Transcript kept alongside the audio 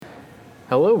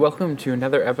Hello, welcome to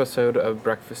another episode of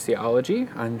Breakfast Theology.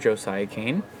 I'm Josiah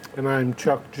Kane. And I'm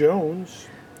Chuck Jones,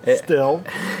 It- still.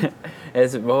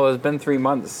 It's been 3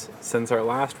 months since our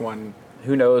last one.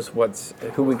 Who knows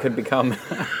who we could become.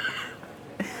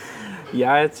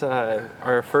 Yeah, it's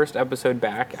our first episode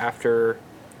back after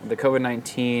the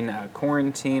COVID-19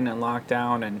 quarantine and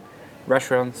lockdown, and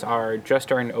restaurants are just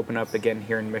starting to open up again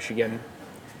here in Michigan.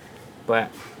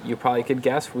 But you probably could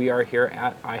guess we are here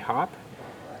at IHOP.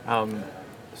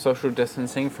 Social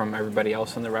distancing from everybody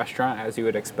else in the restaurant, as you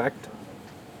would expect.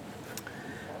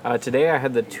 Today I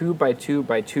had the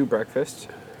 2x2x2 breakfast,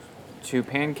 2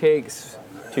 pancakes,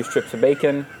 2 strips of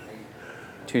bacon,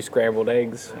 2 scrambled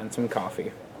eggs, and some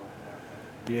coffee.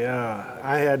 Yeah,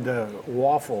 I had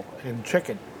waffle and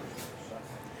chicken.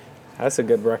 That's a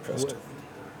good breakfast.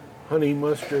 Honey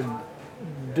mustard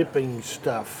dipping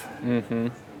stuff. Mm-hmm.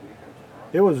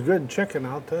 It was good chicken,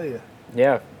 I'll tell you.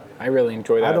 Yeah, I really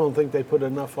enjoy that. I don't think they put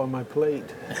enough on my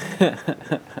plate.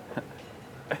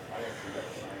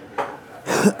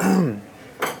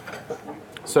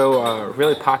 So, a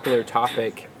really popular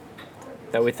topic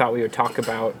that we thought we would talk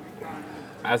about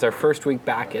as our first week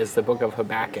back is the book of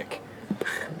Habakkuk.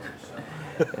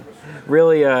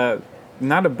 Really,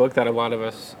 not a book that a lot of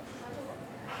us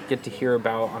get to hear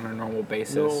about on a normal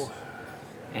basis. No.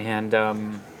 And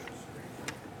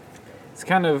it's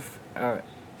kind of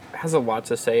has a lot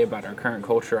to say about our current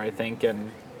culture, I think, and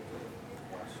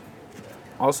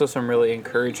also some really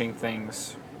encouraging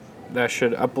things that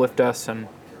should uplift us and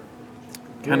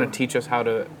kind of teach us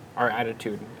our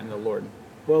attitude in the Lord.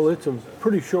 Well, it's a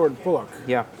pretty short book.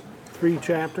 Yeah. 3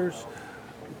 chapters.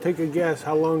 Take a guess,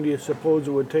 how long do you suppose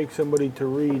it would take somebody to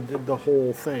read the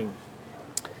whole thing?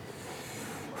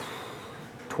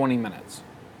 20 minutes.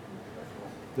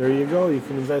 There you go. You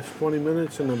can invest 20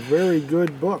 minutes in a very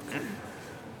good book.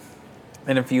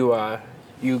 And if you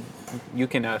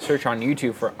can search on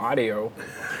YouTube for audio,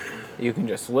 you can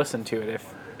just listen to it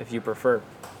if you prefer.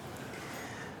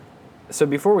 So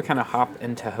before we kind of hop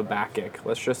into Habakkuk,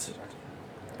 let's just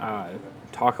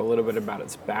talk a little bit about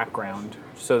its background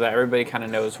so that everybody kind of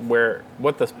knows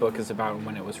what this book is about and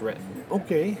when it was written.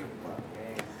 Okay.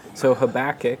 So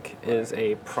Habakkuk is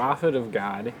a prophet of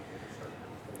God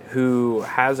who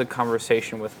has a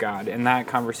conversation with God, and that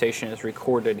conversation is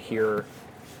recorded here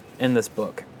in this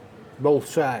book. Both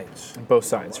sides. Both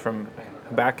sides, from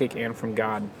Habakkuk and from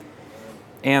God.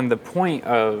 And the point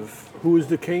of Who is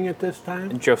the king at this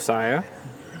time? Josiah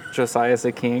is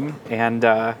the king, and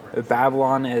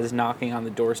Babylon is knocking on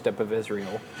the doorstep of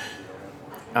Israel.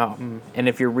 And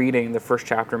if you're reading, the first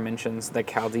chapter mentions the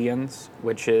Chaldeans,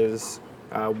 which is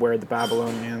where the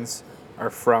Babylonians are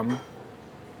from.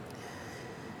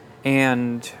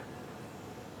 And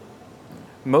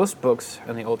most books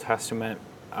in the Old Testament,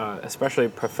 especially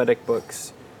prophetic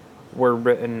books, were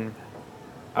written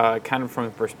kind of from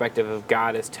the perspective of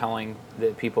God is telling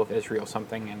the people of Israel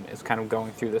something and is kind of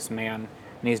going through this man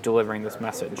and he's delivering this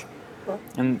message.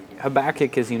 And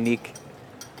Habakkuk is unique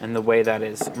in the way that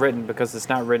is written because it's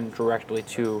not written directly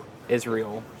to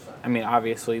Israel. I mean,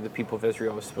 obviously the people of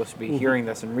Israel are supposed to be hearing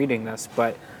this and reading this,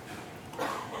 but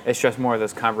it's just more of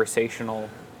this conversational.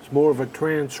 It's more of a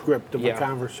transcript of a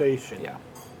conversation. Yeah.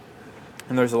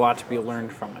 And there's a lot to be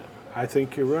learned from it. I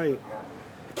think you're right.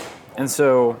 And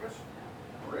so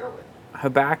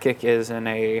Habakkuk is in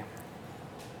a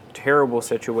terrible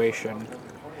situation.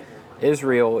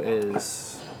 Israel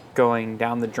is going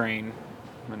down the drain.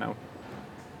 The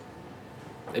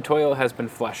toilet has been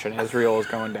flushed and Israel is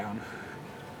going down.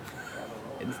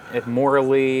 It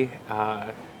morally,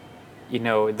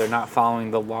 they're not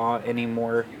following the law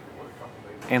anymore.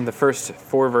 And the first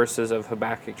 4 verses of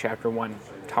Habakkuk chapter 1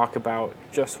 talk about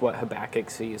just what Habakkuk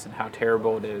sees and how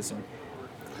terrible it is and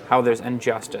how there's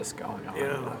injustice going on.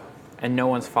 Yeah. And no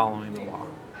one's following the law.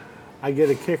 I get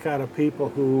a kick out of people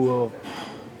who will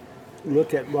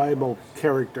look at Bible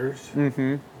characters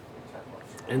and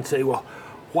say, well,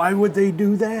 why would they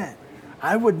do that?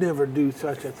 I would never do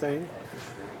such a thing.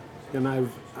 And I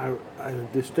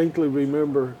distinctly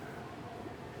remember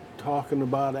talking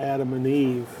about Adam and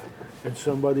Eve and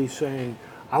somebody saying,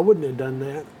 I wouldn't have done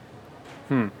that.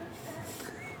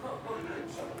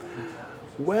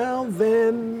 Well,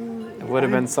 then... It would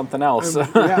have been something else.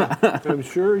 I'm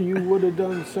sure you would have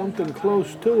done something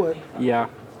close to it. Yeah.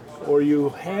 Or you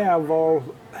have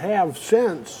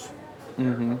since.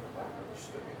 Mm-hmm.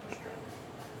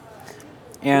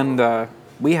 And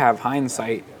we have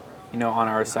hindsight, on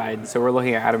our side. So we're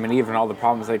looking at Adam and Eve and all the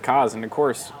problems they caused. And of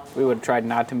course, we would have tried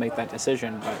not to make that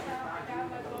decision. But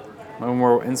when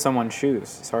we're in someone's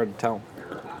shoes, it's hard to tell.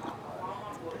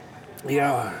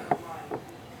 Yeah.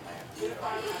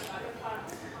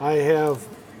 I have,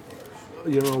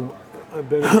 I've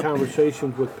been in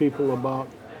conversations with people about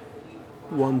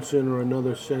one sin or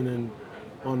another sin, and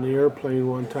on the airplane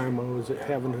one time I was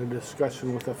having a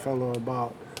discussion with a fellow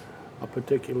about a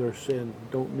particular sin.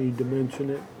 Don't need to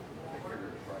mention it.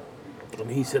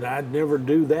 And he said, I'd never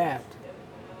do that.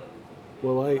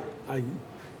 Well, I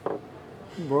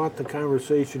brought the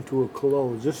conversation to a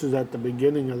close. This is at the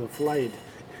beginning of the flight.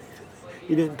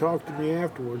 He didn't talk to me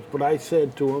afterwards, but I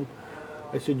said to him,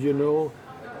 I said,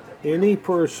 any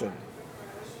person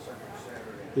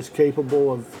is capable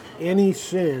of any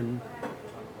sin,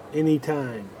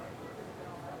 anytime.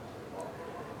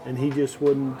 And he just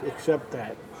wouldn't accept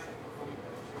that.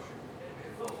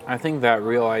 I think that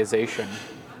realization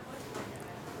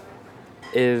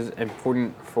is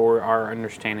important for our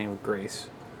understanding of grace.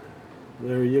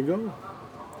 There you go.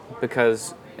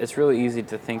 Because it's really easy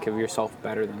to think of yourself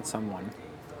better than someone.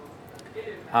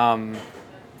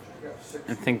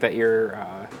 And think that you're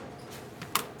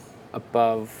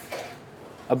above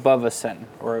a sin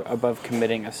or above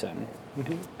committing a sin.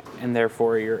 Mm-hmm. And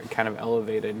therefore you're kind of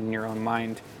elevated in your own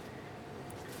mind.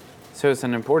 So it's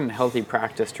an important, healthy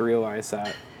practice to realize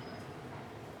that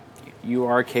you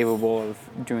are capable of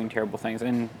doing terrible things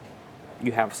and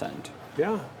you have sinned.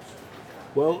 Yeah.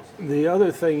 Well, the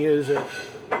other thing is that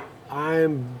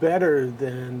I'm better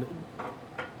than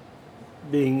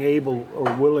being able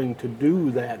or willing to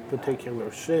do that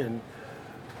particular sin.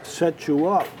 Set you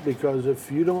up, because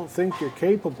if you don't think you're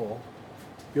capable,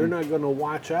 you're not going to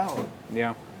watch out.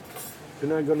 Yeah.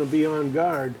 You're not going to be on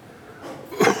guard.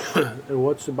 And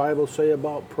what's the Bible say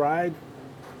about pride?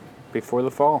 Before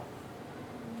the fall.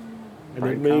 And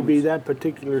it may be that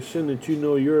particular sin that you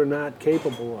know you're not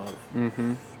capable of.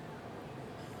 Mm-hmm.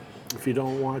 If you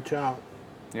don't watch out.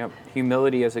 Yep.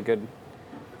 Humility is a good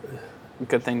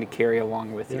thing to carry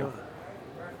along with you.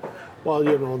 Well,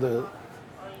 the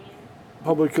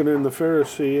publican and the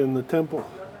Pharisee in the temple.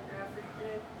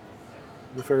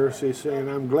 The Pharisee saying,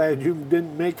 I'm glad you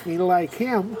didn't make me like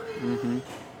him. Mm-hmm.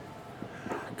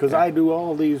 Because I do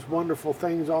all these wonderful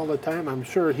things all the time. I'm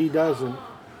sure he doesn't,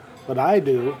 but I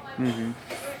do. Mm-hmm.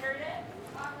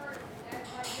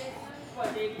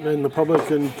 And the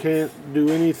publican can't do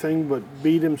anything but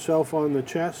beat himself on the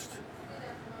chest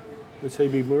and say,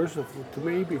 be merciful to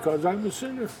me because I'm a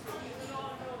sinner.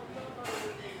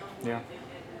 Yeah.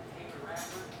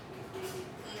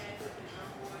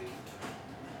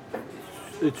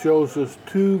 It shows us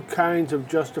two kinds of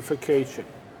justification.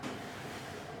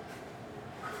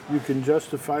 You can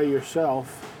justify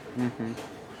yourself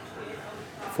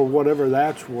for whatever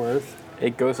that's worth.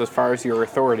 It goes as far as your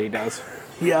authority does.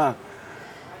 Yeah.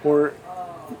 Or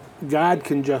God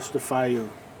can justify you,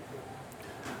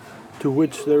 to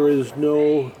which there is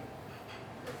no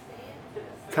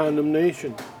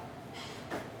condemnation.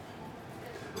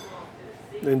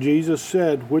 And Jesus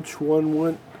said, which one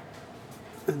went,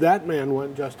 that man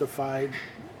went justified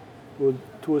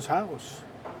to his house.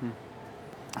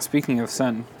 Speaking of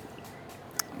sin,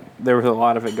 there was a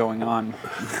lot of it going on.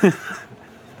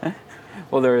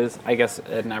 Well, there is, I guess,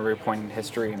 at every point in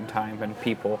history and time and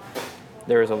people,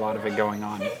 there is a lot of it going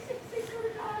on.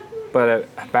 But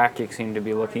Habakkuk seemed to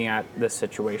be looking at this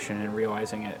situation and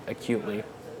realizing it acutely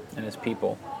in his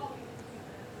people.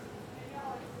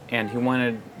 And he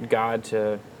wanted God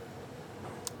to,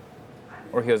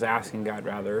 or he was asking God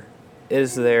rather,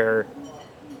 is there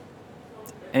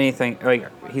anything, like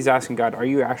he's asking God, are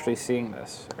you actually seeing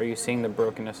this? Are you seeing the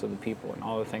brokenness of the people and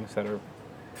all the things that have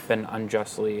been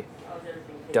unjustly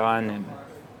done?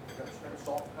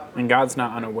 And God's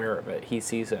not unaware of it. He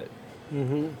sees it.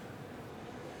 Mm-hmm.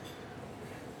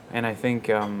 And I think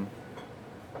kind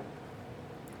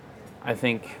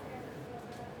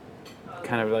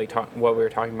of like what we were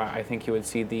talking about, I think he would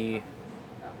see the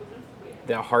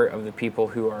heart of the people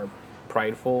who are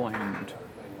prideful and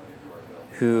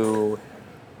who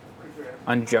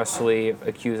unjustly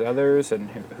accuse others and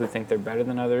who think they're better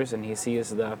than others, and he sees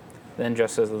the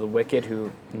injustice of the wicked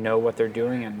who know what they're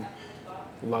doing and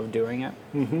love doing it.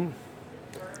 Mm-hmm.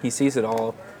 He sees it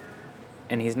all,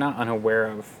 and he's not unaware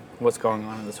of what's going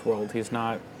on in this world. He's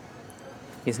not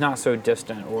so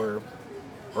distant or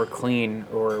clean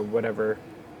or whatever.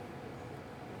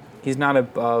 He's not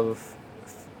above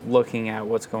looking at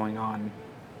what's going on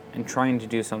and trying to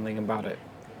do something about it.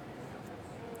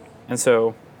 And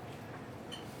so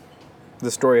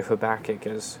the story of Habakkuk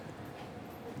is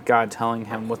God telling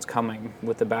him what's coming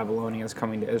with the Babylonians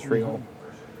coming to Israel. Mm-hmm.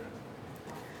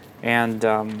 And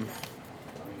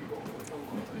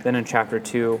then in chapter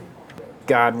 2,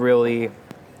 God really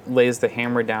lays the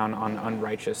hammer down on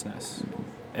unrighteousness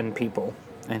in people.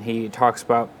 And he talks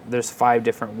about, there's 5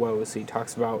 different woes. He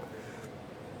talks about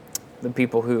the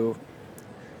people who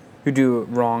do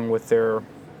wrong with their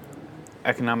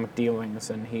economic dealings,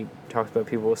 and he talks about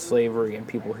people with slavery and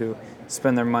people who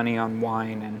spend their money on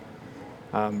wine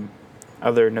and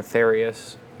other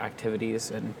nefarious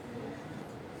activities, and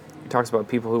he talks about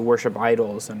people who worship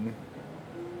idols, and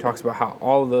talks about how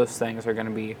all of those things are going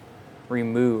to be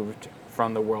removed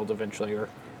from the world eventually, or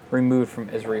removed from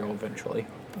Israel eventually.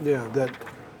 Yeah, that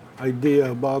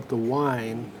idea about the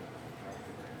wine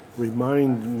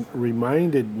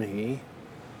reminded me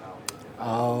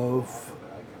of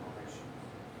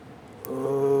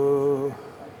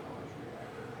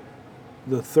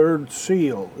the third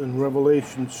seal in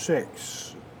Revelation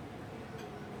 6.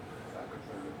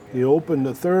 He opened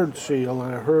the third seal,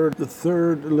 and I heard the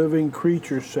third living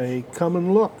creature say, "Come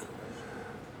and look."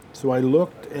 So I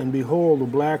looked, and behold, a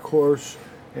black horse,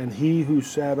 and he who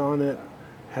sat on it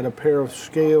had a pair of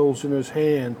scales in his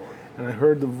hand. And I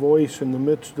heard the voice in the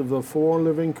midst of the four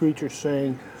living creatures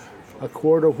saying, "A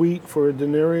quart of wheat for a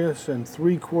denarius, and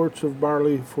 3 quarts of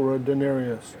barley for a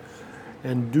denarius.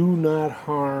 And do not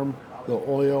harm the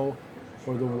oil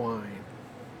or the wine."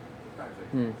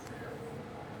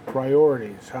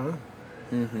 Priorities, huh?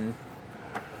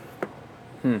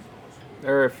 There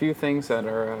are a few things that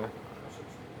are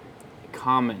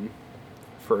common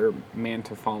for man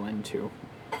to fall into.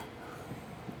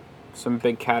 Some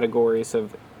big categories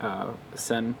of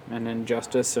sin and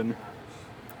injustice, and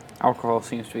alcohol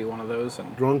seems to be one of those,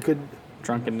 and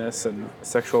drunkenness and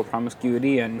sexual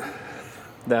promiscuity and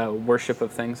the worship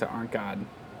of things that aren't God,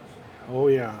 Oh,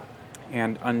 yeah.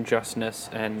 and unjustness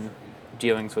and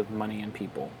dealings with money and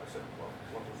people.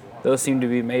 Those seem to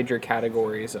be major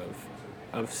categories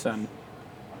of sin.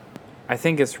 I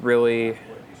think it's really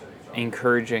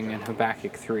encouraging in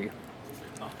Habakkuk 3.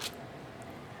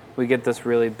 We get this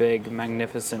really big,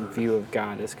 magnificent view of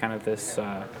God as kind of this,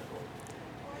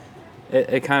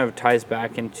 it kind of ties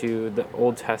back into the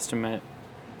Old Testament,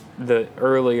 the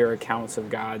earlier accounts of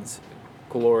God's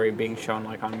glory being shown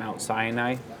like on Mount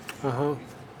Sinai,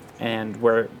 and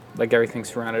where like everything's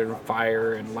surrounded in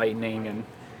fire and lightning, and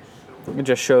it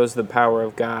just shows the power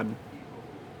of God.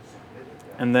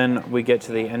 And then we get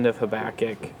to the end of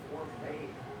Habakkuk,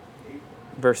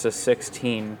 verses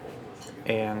 16,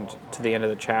 and to the end of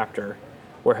the chapter,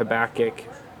 where Habakkuk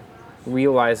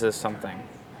realizes something,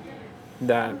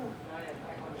 that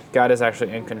God is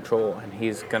actually in control, and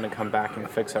he's going to come back and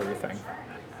fix everything.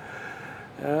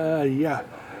 Yeah.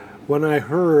 When I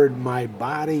heard, my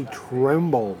body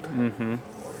trembled.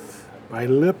 My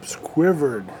lips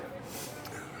quivered.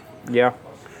 Yeah.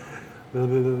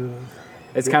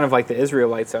 It's kind of like the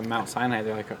Israelites on Mount Sinai.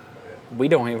 They're like, we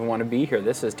don't even want to be here.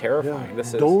 This is terrifying.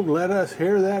 This is... Don't let us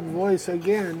hear that voice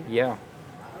again. Yeah.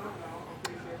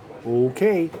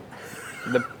 Okay.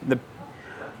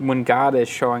 When God is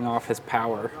showing off his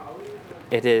power,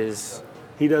 it is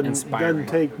He doesn't inspiring.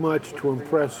 take much to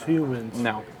impress humans.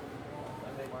 No.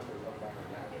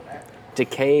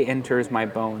 Decay enters my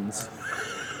bones,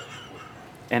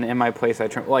 and in my place I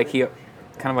tremble. Like, he,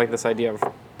 kind of like this idea of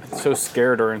so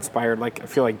scared or inspired, like I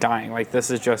feel like dying. Like,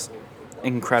 this is just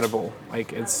incredible.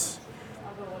 Like, it's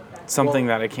something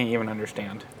that I can't even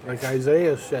understand. Like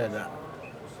Isaiah said,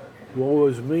 "Woe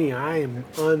is me, I am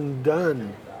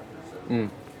undone."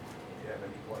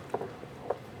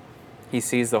 He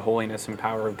sees the holiness and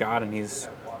power of God, and he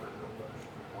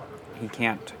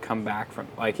can't come back from,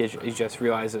 like, he just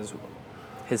realizes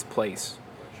his place,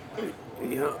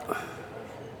 Yeah.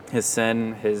 his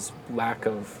sin, his lack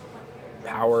of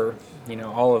power,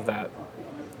 all of that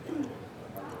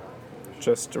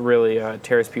just really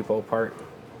tears people apart.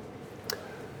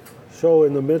 So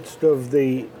in the midst of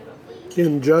the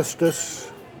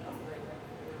injustice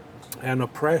and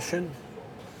oppression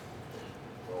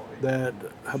that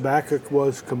Habakkuk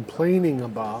was complaining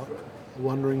about,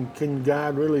 wondering, can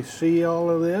God really see all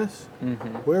of this?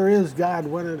 Where is God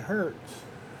when it hurts?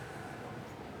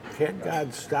 Can't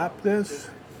God stop this?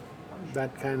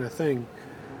 That kind of thing.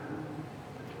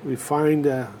 We find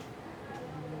a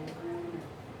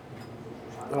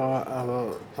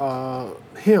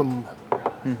hymn,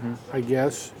 I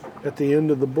guess, at the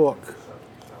end of the book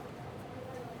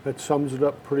that sums it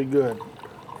up pretty good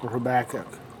for Habakkuk.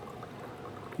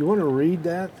 You want to read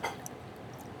that?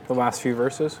 The last few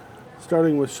verses?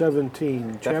 Starting with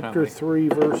 17, chapter Definitely. 3,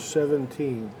 verse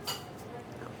 17.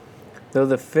 Though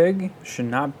the fig should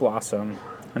not blossom,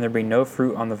 and there be no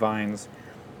fruit on the vines,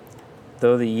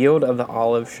 though the yield of the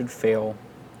olive should fail,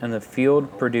 and the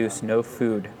field produce no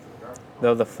food,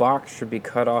 though the flock should be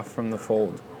cut off from the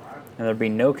fold, and there be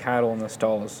no cattle in the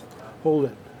stalls. Hold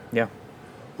it. Yeah,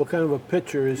 What kind of a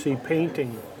picture is he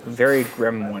painting? very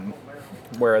grim one.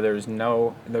 where there's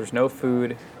no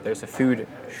food, there's a food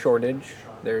shortage,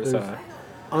 there's a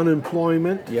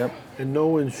unemployment, yep, and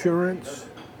no insurance,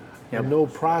 yep. and no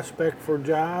prospect for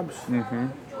jobs.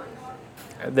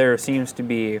 There seems to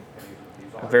be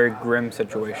a very grim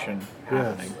situation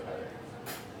happening.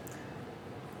 Yes.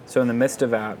 So in the midst of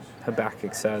that,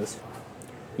 Habakkuk says,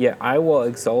 "Yet I will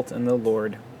exult in the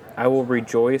Lord. I will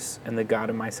rejoice in the God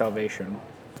of my salvation.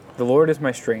 The Lord is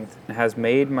my strength and has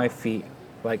made my feet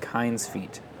like hinds'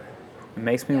 feet. It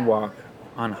makes me walk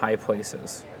on high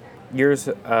places."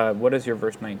 What does your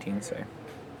verse 19 say?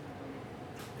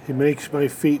 He makes my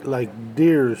feet like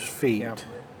deer's feet, Yeah.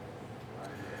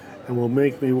 and will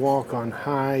make me walk on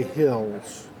high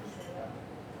hills.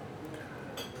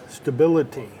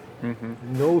 Stability,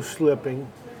 no slipping.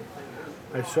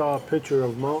 I saw a picture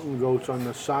of mountain goats on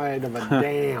the side of a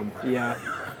dam. Yeah.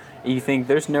 You think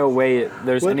there's no way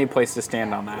there's What? any place to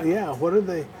stand on that. Yeah, what are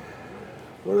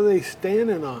they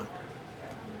standing on?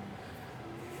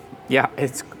 Yeah,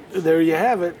 There you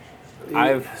have it.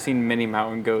 I've seen many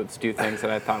mountain goats do things that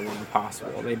I thought were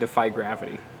impossible. They defy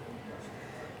gravity.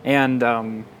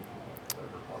 And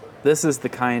this is the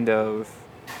kind of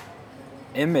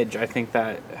image I think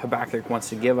that Habakkuk wants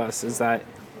to give us, is that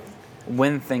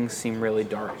when things seem really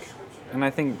dark, and I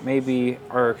think maybe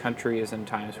our country is in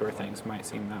times where things might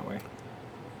seem that way,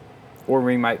 or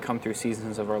we might come through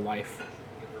seasons of our life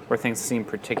where things seem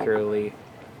particularly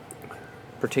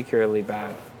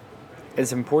bad.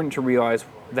 It's important to realize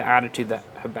the attitude that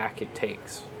Habakkuk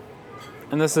takes.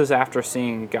 And this is after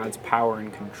seeing God's power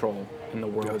and control in the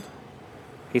world.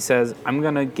 He says, I'm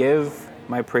going to give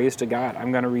my praise to God.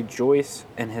 I'm going to rejoice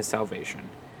in his salvation.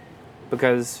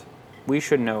 Because we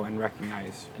should know and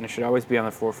recognize, and it should always be on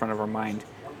the forefront of our mind,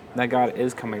 that God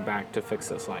is coming back to fix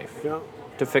this life,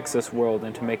 to fix this world,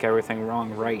 and to make everything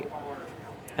wrong right.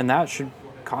 And that should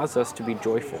cause us to be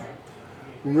joyful.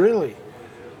 Really.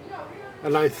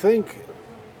 And I think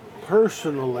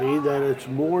personally that it's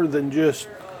more than just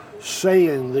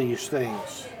saying these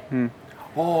things.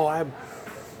 Oh, I'm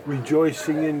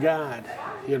rejoicing in God,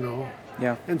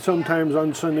 Yeah. And sometimes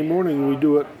on Sunday morning we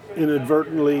do it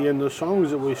inadvertently in the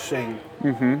songs that we sing.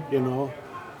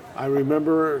 I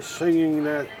remember singing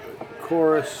that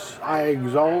chorus, I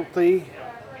exalt thee,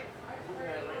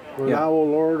 for thou, O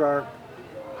Lord, art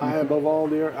high above all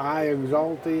the earth. I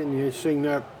exalt thee, and you sing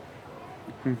that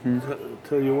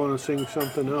till you want to sing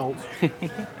something else.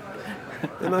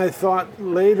 And I thought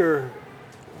later,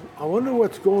 I wonder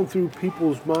what's going through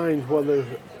people's minds while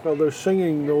they're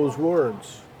singing those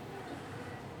words.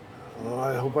 Oh,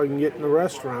 I hope I can get in the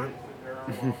restaurant.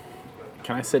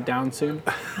 Can I sit down soon?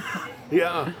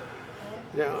 Yeah.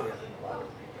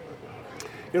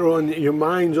 And your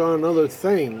mind's on other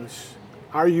things.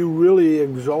 Are you really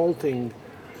exalting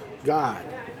God?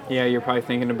 Yeah, you're probably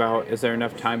thinking about, is there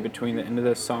enough time between the end of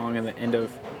this song and the end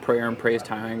of prayer and praise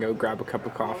time? I can go grab a cup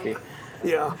of coffee.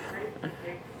 Yeah.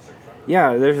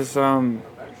 Yeah, there's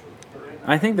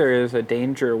I think there is a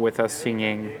danger with us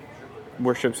singing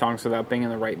worship songs without being in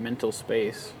the right mental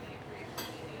space,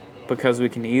 because we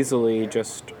can easily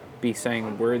just be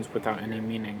saying words without any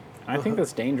meaning. And I think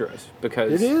that's dangerous,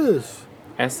 because It is.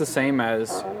 it's the same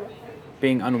as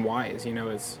being unwise.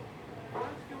 It's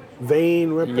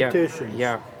Vain repetitions.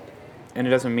 Yeah, and it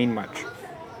doesn't mean much.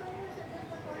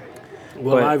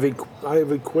 Well, But-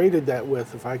 I've equated that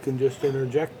with, if I can just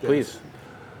interject this. Please.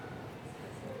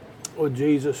 With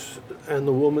Jesus and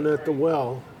the woman at the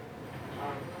well,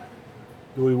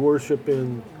 do we worship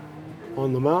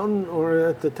on the mountain or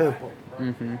at the temple?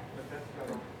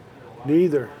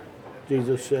 Neither,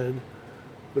 Jesus said.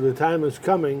 But the time is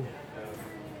coming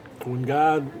when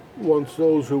God wants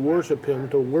those who worship him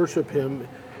to worship him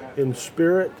in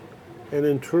spirit and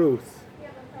in truth.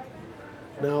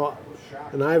 Now,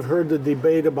 and I've heard the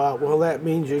debate about, well, that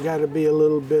means you got to be a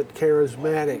little bit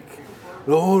charismatic.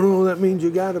 No, that means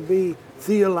you got to be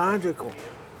theological.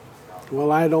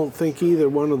 Well, I don't think either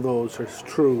one of those is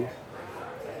true.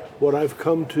 What I've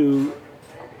come to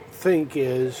think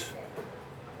is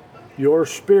your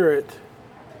spirit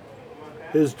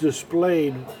is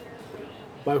displayed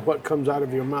by what comes out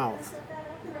of your mouth.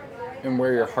 And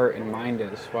where your heart and mind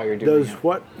is while you're doing Does it.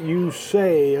 what you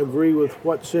say agree with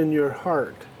what's in your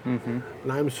heart? And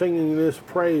I'm singing this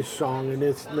praise song and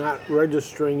it's not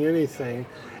registering anything,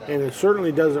 and it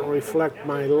certainly doesn't reflect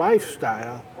my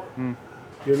lifestyle.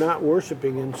 You're not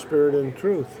worshiping in spirit and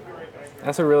truth.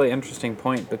 That's a really interesting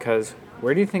point, because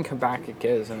where do you think Habakkuk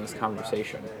is in this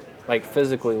conversation? Like,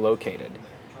 physically located?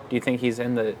 Do you think he's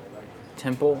in the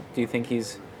temple? Do you think he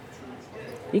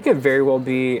could very well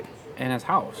be in his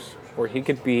house, or he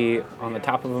could be on the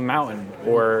top of a mountain,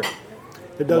 or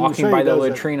It doesn't walking say, by the does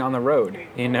it? latrine on the road,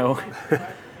 you know.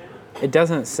 It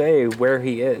doesn't say where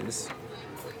he is.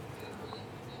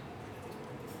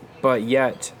 But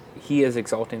yet, he is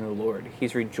exalting the Lord.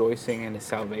 He's rejoicing in his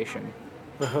salvation.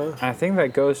 Uh-huh. And I think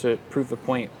that goes to prove the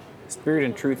point. Spirit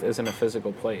and truth isn't a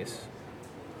physical place.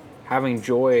 Having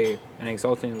joy and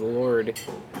exalting the Lord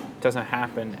doesn't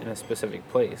happen in a specific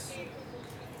place.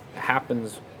 It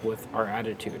happens with our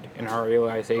attitude and our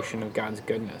realization of God's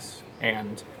goodness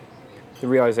and the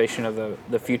realization of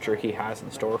the future he has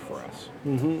in store for us.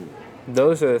 Mm-hmm.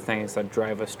 Those are the things that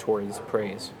drive us towards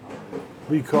praise.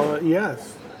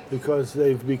 Because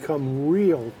they've become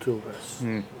real to us.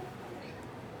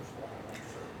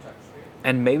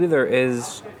 And maybe there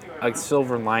is a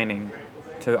silver lining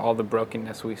to all the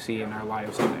brokenness we see in our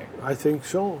lives today. I think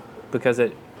so. Because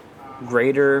it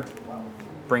greater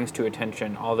brings to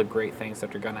attention all the great things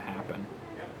that are going to happen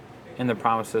and the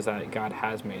promises that God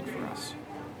has made for us.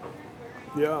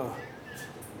 Yeah.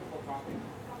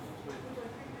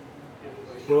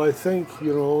 Well, I think,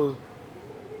 to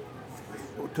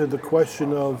the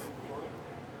question of,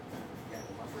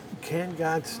 can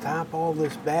God stop all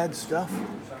this bad stuff?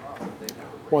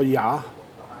 Well, yeah.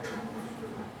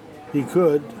 He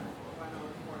could.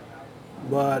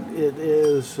 But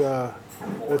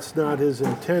that's not his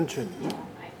intention.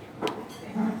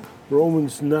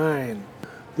 Romans 9.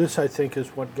 This, I think, is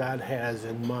what God has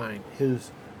in mind.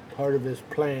 Part of his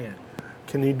plan.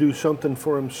 Can he do something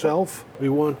for himself? We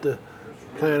want the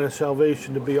plan of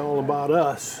salvation to be all about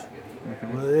us.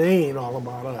 Well, it ain't all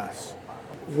about us.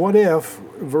 What if,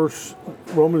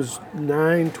 Romans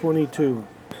 9:22,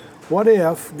 what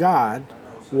if God,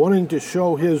 wanting to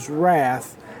show his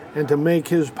wrath and to make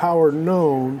his power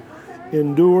known,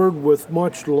 endured with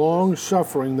much long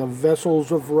suffering the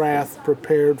vessels of wrath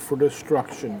prepared for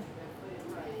destruction,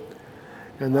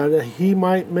 and that he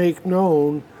might make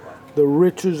known the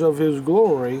riches of his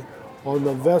glory on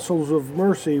the vessels of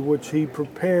mercy which he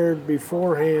prepared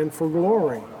beforehand for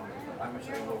glory?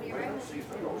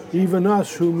 Even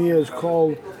us whom he has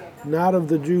called, not of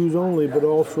the Jews only, but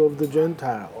also of the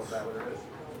Gentiles.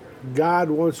 God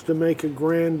wants to make a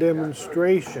grand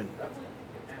demonstration.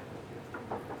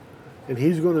 And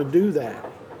he's going to do that.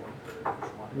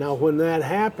 Now, when that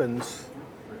happens,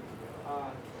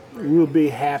 we'll be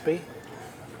happy.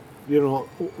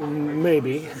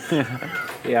 Maybe.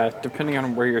 Yeah, depending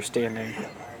on where you're standing.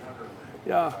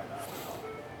 Yeah.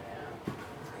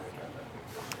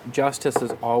 Justice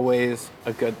is always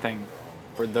a good thing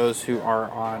for those who are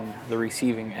on the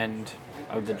receiving end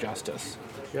of the justice.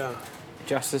 Yeah.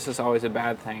 Justice is always a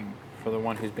bad thing for the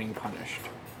one who's being punished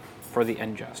for the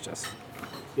injustice.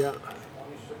 Yeah.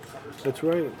 That's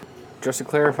right. Just to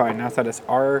clarify, not that it's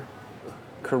our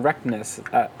correctness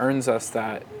that earns us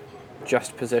that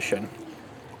just position.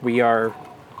 We are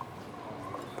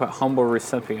but humble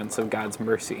recipients of God's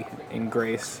mercy and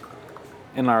grace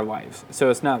in our lives.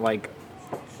 So it's not like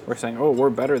we're saying, oh,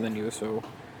 we're better than you, so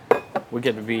we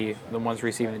get to be the ones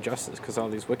receiving the justice because all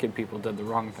these wicked people did the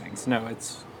wrong things. No,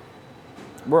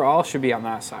 we're all should be on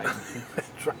that side.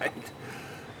 That's right.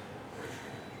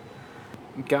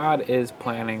 God is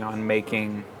planning on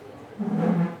making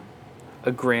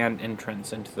a grand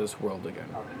entrance into this world again.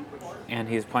 And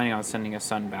he's planning on sending his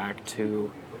son back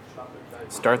to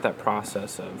start that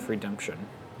process of redemption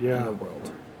in the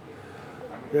world.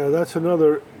 Yeah, that's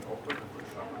another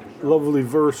lovely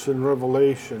verse in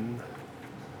Revelation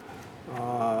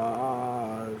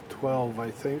 12,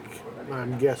 I think.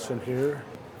 I'm guessing here.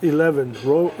 11,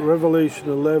 Revelation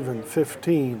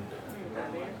 11:15.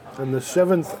 And the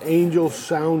seventh angel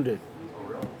sounded.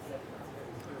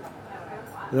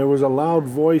 There was a loud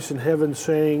voice in heaven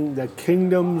saying, the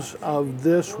kingdoms of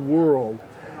this world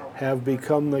have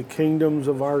become the kingdoms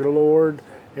of our Lord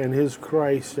and his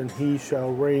Christ, and he shall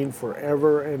reign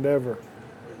forever and ever.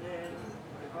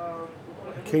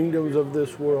 The kingdoms of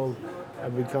this world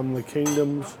have become the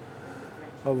kingdoms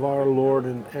of our Lord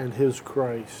and his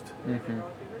Christ. Mm-hmm.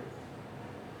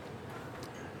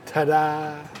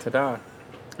 Ta-da! Ta-da.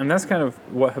 And that's kind of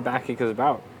what Habakkuk is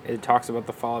about. It talks about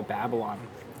the fall of Babylon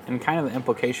and kind of the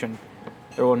implication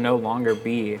there will no longer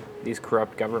be these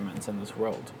corrupt governments in this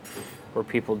world where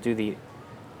people do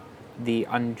the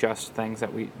unjust things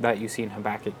that you see in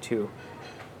Habakkuk 2.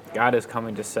 God is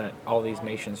coming to set all these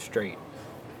nations straight.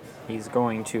 He's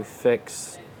going to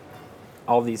fix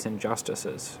all these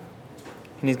injustices.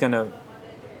 And he's going to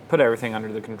put everything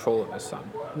under the control of his son.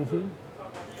 Mm-hmm.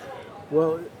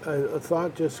 Well, a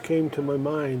thought just came to my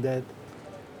mind that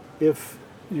if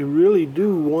you really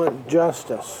do want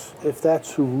justice, if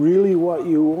that's really what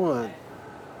you want,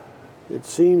 it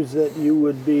seems that you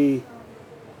would be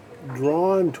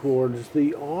drawn towards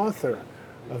the author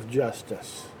of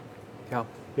justice. Yeah.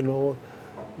 You know,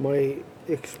 my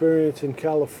experience in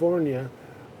California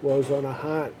was on a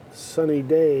hot, sunny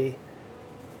day,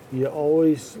 you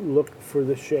always looked for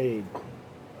the shade,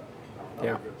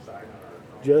 Yeah.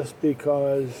 just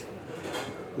because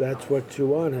that's what you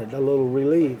wanted, a little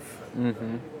relief.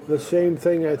 Mm-hmm. The same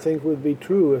thing I think would be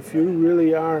true if you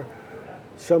really are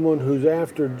someone who's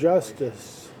after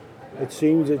justice. It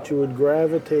seems that you would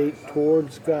gravitate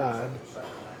towards God,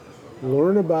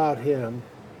 learn about Him,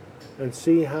 and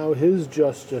see how His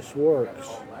justice works.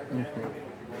 Mm-hmm.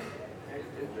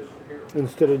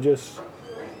 Instead of just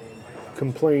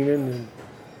complaining and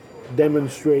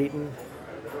demonstrating,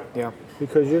 Yeah.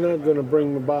 because you're not going to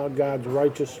bring about God's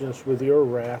righteousness with your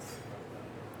wrath.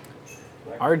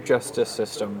 Our justice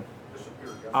system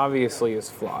obviously is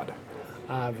flawed,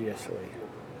 Obviously.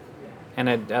 and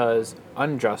it does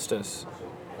injustice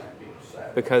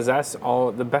because that's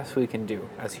all the best we can do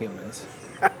as humans.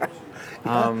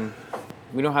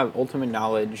 We don't have ultimate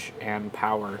knowledge and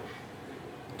power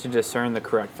to discern the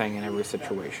correct thing in every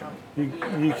situation,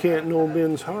 You can't know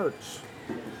men's hearts.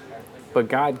 but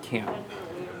God can.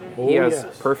 Oh, He has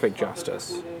yes. perfect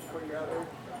justice.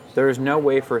 There is no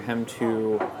way for him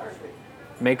to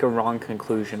make a wrong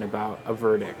conclusion about a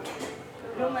verdict.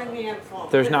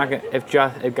 There's not gonna,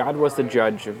 if God was the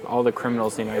judge of all the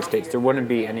criminals in the United States, there wouldn't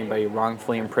be anybody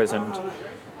wrongfully imprisoned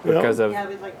because of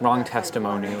wrong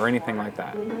testimony or anything like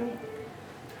that.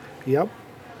 Yep.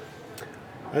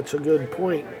 That's a good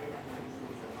point.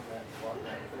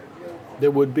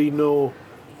 There would be no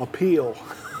appeal.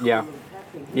 Yeah,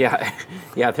 yeah,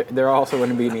 yeah. There also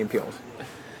wouldn't be any appeals.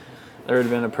 There would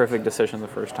have been a perfect decision the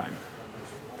first time.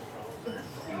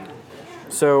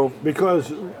 So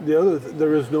Because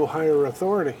there is no higher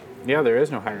authority. yeah, there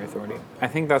is no higher authority. I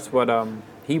think that's what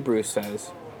Hebrews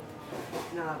says.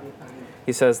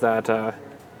 He says that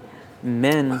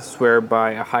men swear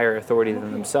by a higher authority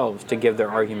than themselves to give their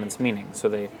arguments meaning. So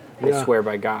they Yeah. swear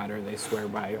by God or they swear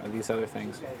by these other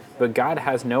things. But God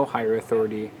has no higher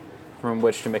authority from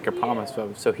which to make a promise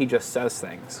of, so he just says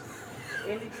things.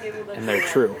 And they're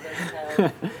true.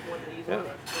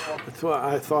 That's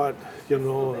why I thought,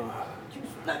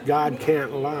 God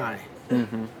can't lie.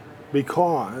 Mm-hmm.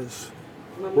 Because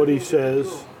what he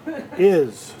says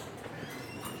is.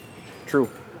 True.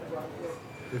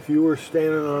 If you were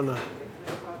standing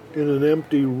in an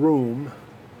empty room,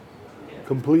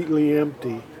 completely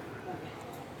empty,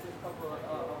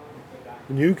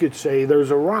 and you could say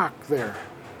there's a rock there.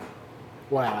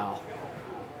 Wow.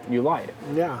 You lied.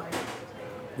 Yeah.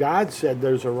 God said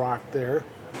there's a rock there.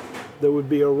 There would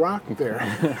be a rock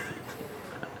there.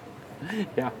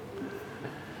 Yeah.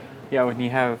 Yeah, when you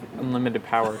have unlimited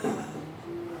power,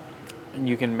 and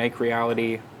you can make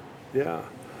reality Yeah.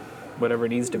 whatever it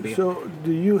needs to be. So,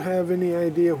 do you have any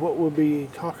idea what we'll be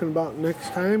talking about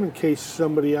next time in case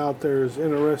somebody out there is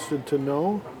interested to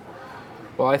know?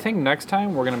 Well, I think next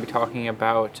time we're going to be talking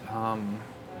about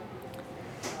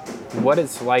what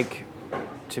it's like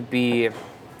to be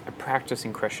a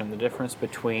practicing Christian, the difference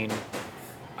between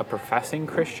a professing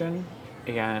Christian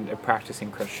and a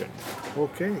practicing Christian.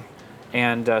 Okay.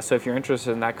 And so if you're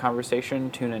interested in that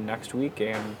conversation, tune in next week,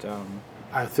 and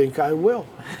I think I will.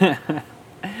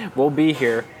 we'll be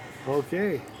here.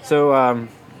 Okay. So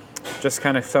just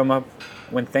kind of sum up,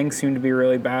 when things seem to be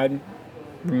really bad,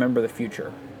 remember the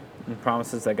future and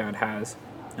promises that God has,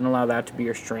 and allow that to be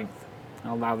your strength,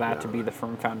 and allow that to be the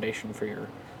firm foundation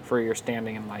for your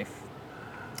standing in life.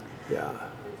 Yeah.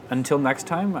 Until next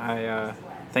time, I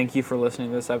thank you for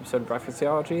listening to this episode of Breakfast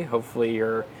Theology. Hopefully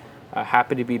you're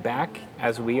happy to be back,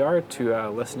 as we are, to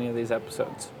listening to these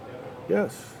episodes.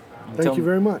 Yes. Thank you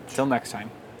very much. Until next time.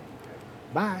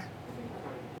 Bye.